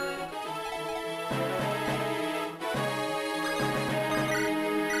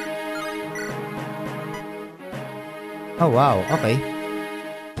 Oh wow, okay.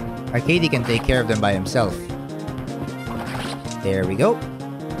 Arcady can take care of them by himself. There we go.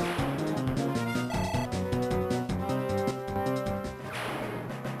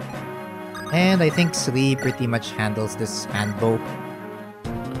 And I think Sri pretty much handles this handbow.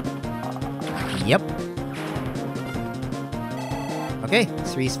 Yep. Okay,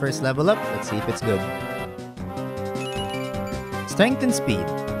 Sri's first level up. Let's see if it's good. Strength and speed.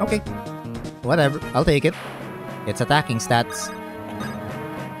 Okay. Whatever, I'll take it. It's attacking stats.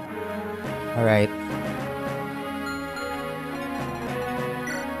 Alright.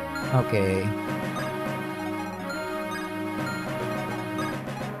 Okay.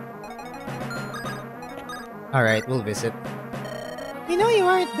 Alright, we'll visit. We know you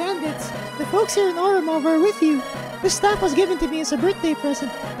aren't bandits. The folks here in Oromov are with you. This staff was given to me as a birthday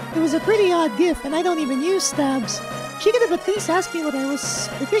present. It was a pretty odd gift, and I don't even use stabs. She could have at least asked me what I was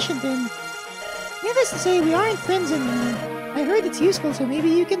proficient in. Needless to say, we aren't friends anymore. I heard it's useful, so maybe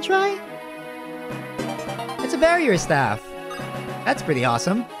you can try? It's a barrier staff. That's pretty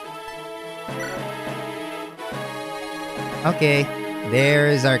awesome. Okay,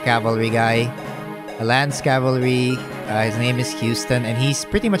 there's our cavalry guy. A lance cavalry, His name is Houston, and he's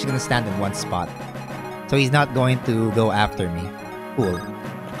pretty much gonna stand in one spot. So he's not going to go after me. Cool.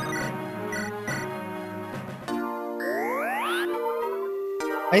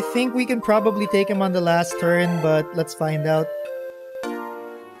 I think we can probably take him on the last turn, but let's find out.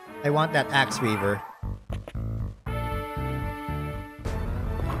 I want that Axe Reaver.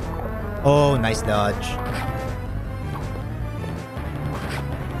 Oh, nice dodge.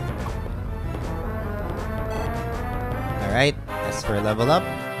 Alright, that's for a level up.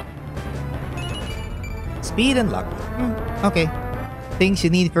 Speed and luck. Okay. Things you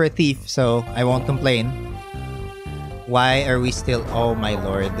need for a thief, so I won't complain. Why are we still... Oh my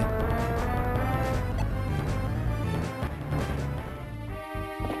lord.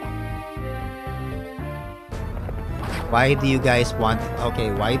 Why do you guys want...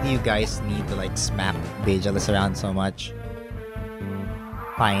 Okay, why do you guys need to like smack Bageless around so much?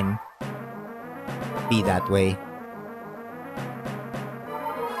 Fine. Be that way.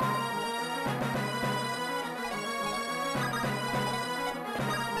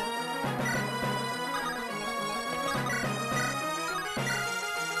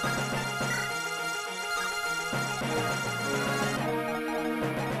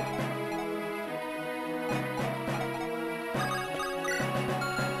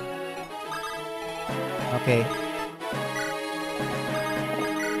 Okay.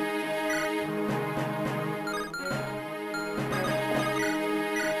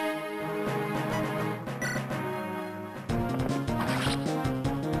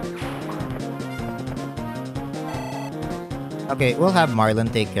 Okay, we'll have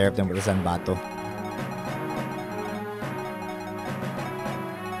Marlon take care of them with the Zanbato.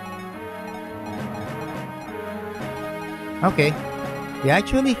 Okay. Yeah,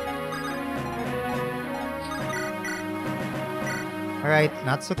 actually... Alright,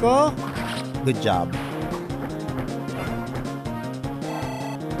 Natsuko. Good job.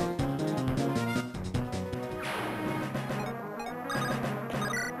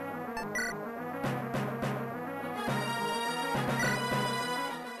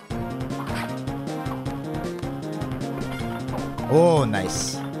 Oh,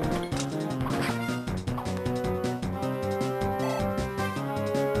 nice.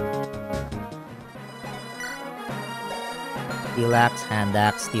 Steel Axe, Hand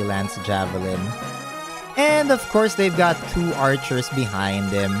Axe, Steel Lance, Javelin. And of course, they've got two archers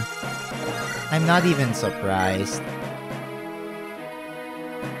behind them. I'm not even surprised.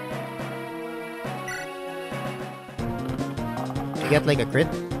 Get like a crit?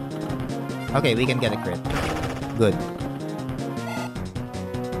 Okay, we can get a crit. Good.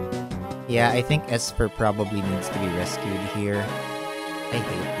 Yeah, I think Esper probably needs to be rescued here. I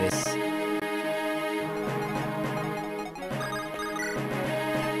hate this.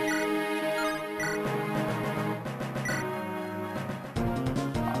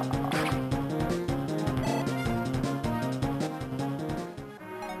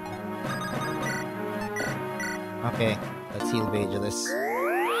 Okay, let's heal Vagelus.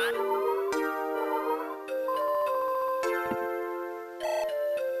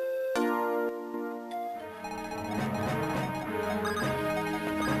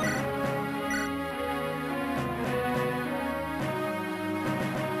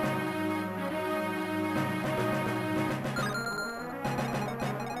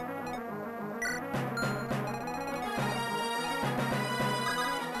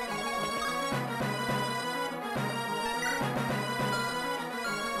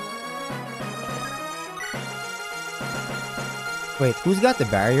 Wait, who's got the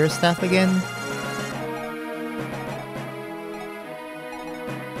barrier staff again?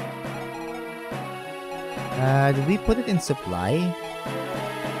 Did we put it in supply?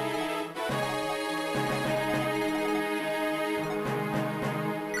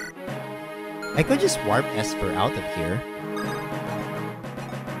 I could just warp Esper out of here.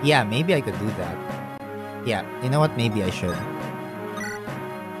 Yeah, maybe I could do that. Yeah, you know what? Maybe I should.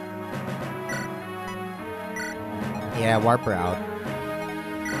 Yeah, warp her out.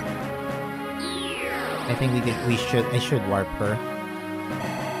 I think I should warp her.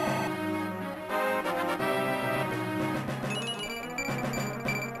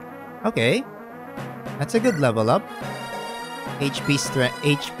 Okay. That's a good level up. HP strength,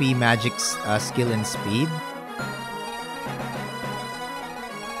 HP magic skill and speed.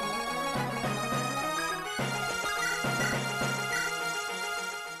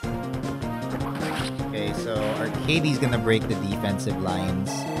 Okay, so Arcadie's gonna break the defensive lines.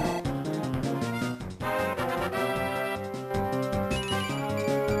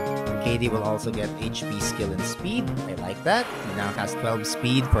 Arcadie will also get HP skill and speed. I like that. He now has 12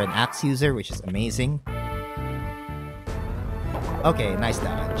 speed for an axe user, which is amazing. Okay, nice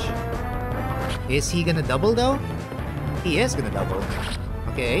dodge. Is he gonna double though? He is gonna double.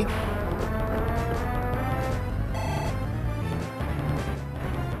 Okay.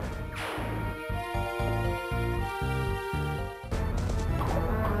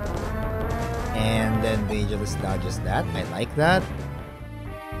 And then Vangelis dodges that. I like that.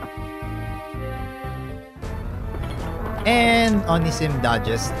 And Onisim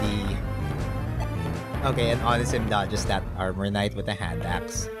dodges the... Okay, and Onisim dodges that Armor Knight with a hand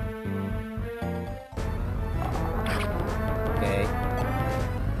axe. Okay.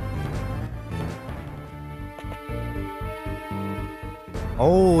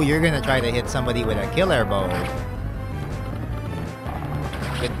 Oh, you're gonna try to hit somebody with a killer bow.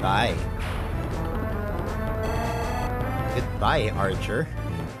 Goodbye. Goodbye, Archer.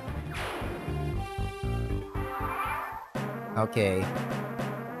 Okay.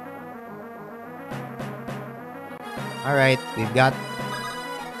 Alright, we've got...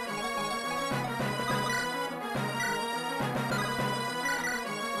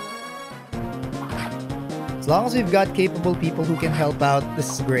 As long as we've got capable people who can help out, this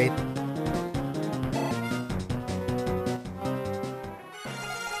is great.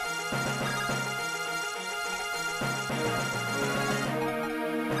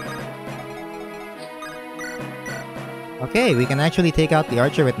 Okay, we can actually take out the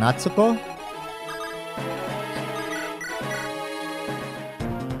archer with Natsuko.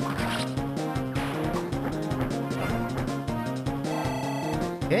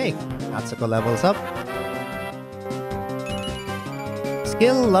 Okay, Natsuko levels up.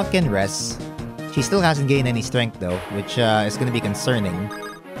 Skill, luck, and rest. She still hasn't gained any strength though, which is gonna be concerning.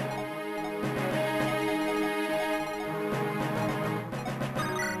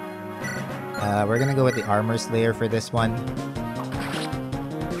 We're gonna go with the Armor Slayer for this one.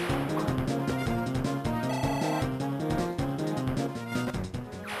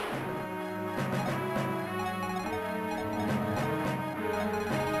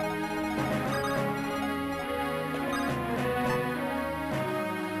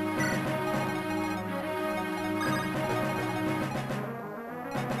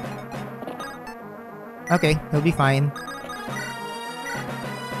 Okay, he'll be fine.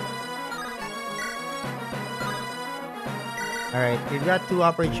 Alright, we've got 2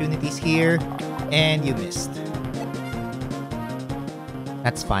 opportunities here, and you missed.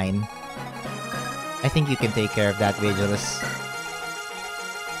 That's fine. I think you can take care of that, Vangelis.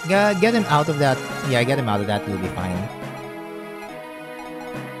 Get him out of that. Yeah, get him out of that, he'll be fine.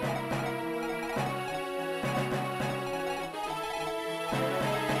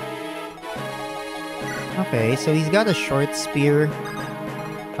 Okay, so he's got a short spear.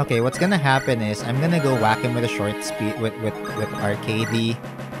 Okay, what's gonna happen is I'm gonna go whack him with a short spear with Arcady.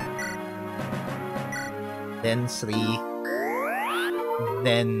 Then Sri.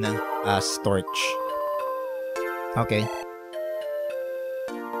 Then Storch. Okay.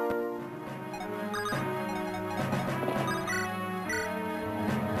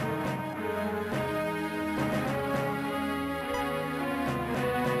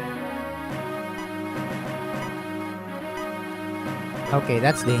 Okay,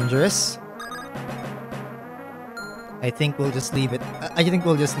 that's dangerous. I think we'll just leave it. I think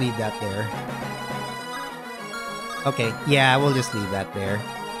we'll just leave that there. Okay, yeah, we'll just leave that there.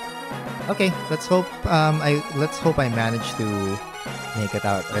 Okay, let's hope I manage to make it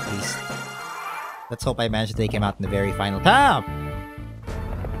out at least. Let's hope I manage to take him out in the very final time.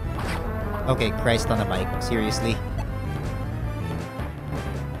 Okay, Christ on a bike. Seriously.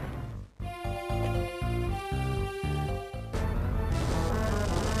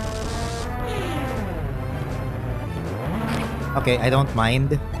 Okay, I don't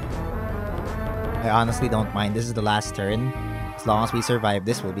mind. I honestly don't mind. This is the last turn. As long as we survive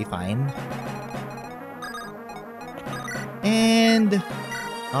this, we'll be fine. And...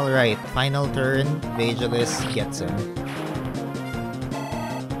 Alright, final turn. Vangelis gets him.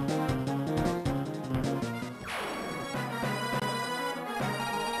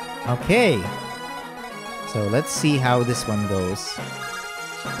 Okay. So let's see how this one goes.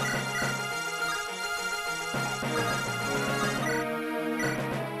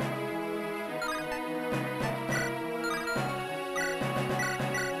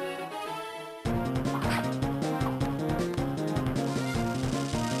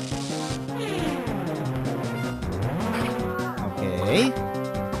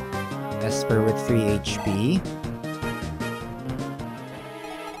 Esper with 3 HP.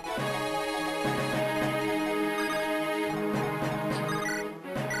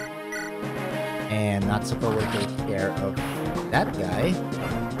 And Natsuko will take care of that guy.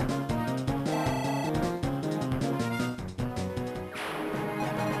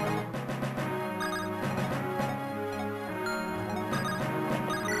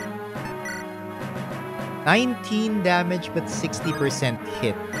 19 damage but 60%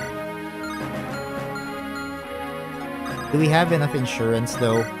 hit. Do we have enough insurance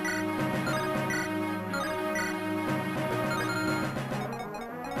though?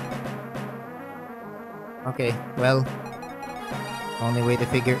 Okay, well, only way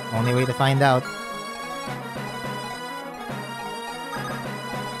to find out.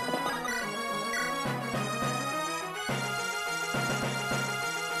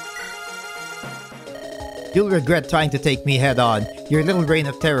 You'll regret trying to take me head on. Your little reign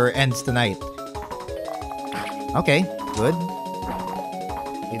of terror ends tonight. Okay, good.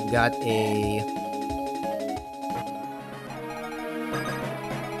 We've got a...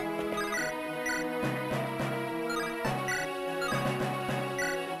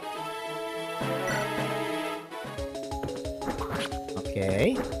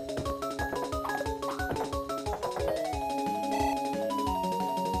 Okay.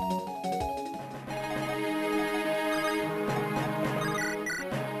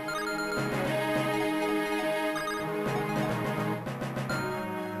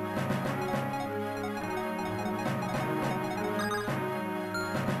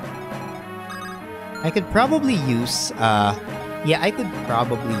 I could probably use, I could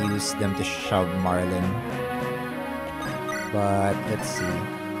probably use them to shove Marlin. But, let's see.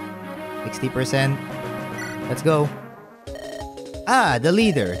 60%. Let's go. Ah, the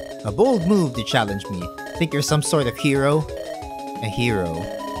leader. A bold move to challenge me. Think you're some sort of hero? A hero.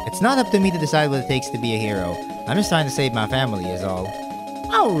 It's not up to me to decide what it takes to be a hero. I'm just trying to save my family is all.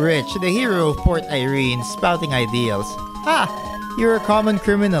 Oh, Rich, the hero of Port Irene, spouting ideals. Ha! You're a common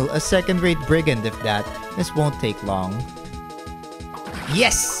criminal, a second-rate brigand if that. This won't take long.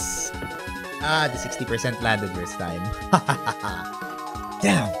 Yes! Ah, the 60% landed this time.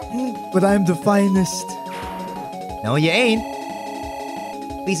 Damn, but I'm the finest. No, you ain't.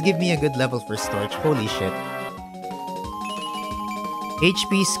 Please give me a good level for Storch. Holy shit.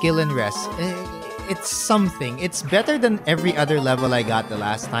 HP, skill, and rest. It's something. It's better than every other level I got the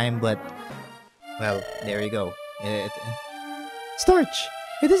last time, but... Well, there you go. Storch,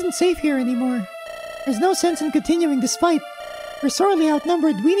 it isn't safe here anymore. There's no sense in continuing this fight. We're sorely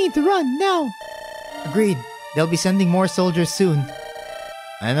outnumbered. We need to run, now. Agreed. They'll be sending more soldiers soon.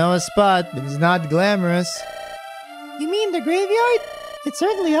 I know a spot, but it's not glamorous. You mean the graveyard? It's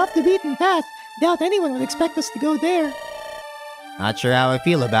certainly off the beaten path. Doubt anyone would expect us to go there. Not sure how I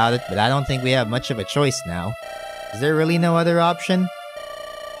feel about it, but I don't think we have much of a choice now. Is there really no other option?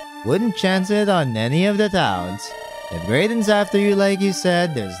 Wouldn't chance it on any of the towns. If Graydon's after you like you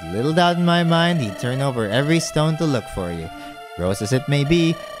said, there's little doubt in my mind he'd turn over every stone to look for you. Gross as it may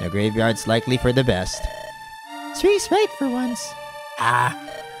be, the graveyard's likely for the best. Tree's right for once. Ah.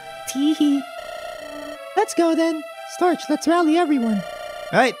 Teehee. Let's go then. Storch, let's rally everyone.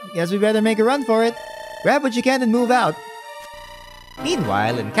 Alright, guess we better make a run for it. Grab what you can and move out.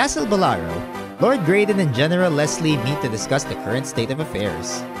 Meanwhile, in Castle Bolaro, Lord Graydon and General Leslie meet to discuss the current state of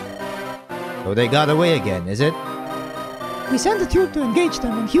affairs. So they got away again, is it? We sent a troop to engage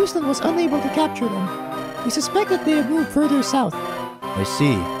them, and Houston was unable to capture them. We suspect that they have moved further south. I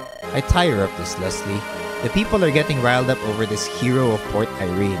see. I tire of this, Leslie. The people are getting riled up over this hero of Port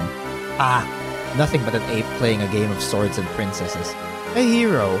Irene. Ah, nothing but an ape playing a game of swords and princesses. A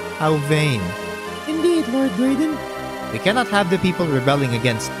hero? How vain. Indeed, Lord Graydon. We cannot have the people rebelling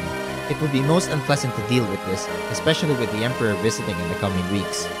against me. It would be most unpleasant to deal with this, especially with the Emperor visiting in the coming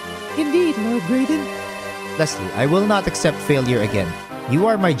weeks. Indeed, Lord Graydon. Leslie, I will not accept failure again. You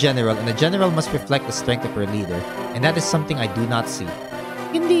are my general, and a general must reflect the strength of her leader, and that is something I do not see.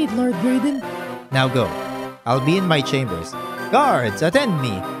 Indeed, Lord Graydon. Now go. I'll be in my chambers. Guards, attend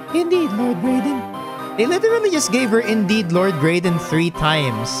me. Indeed, Lord Graydon. They literally just gave her Indeed Lord Graydon 3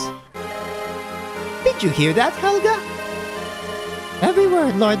 times. Did you hear that, Helga? Every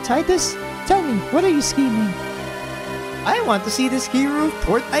word, Lord Titus. Tell me, what are you scheming? I want to see this hero of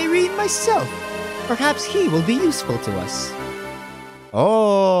Port Irene myself. Perhaps he will be useful to us.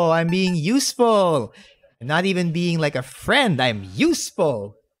 Oh, I'm being useful. I'm not even being like a friend. I'm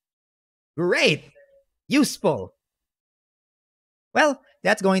useful. Great. Useful. Well,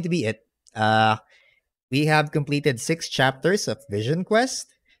 that's going to be it. We have completed 6 chapters of Vision Quest.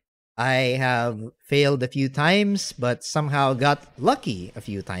 I have failed a few times, but somehow got lucky a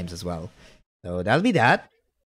few times as well. So that'll be that.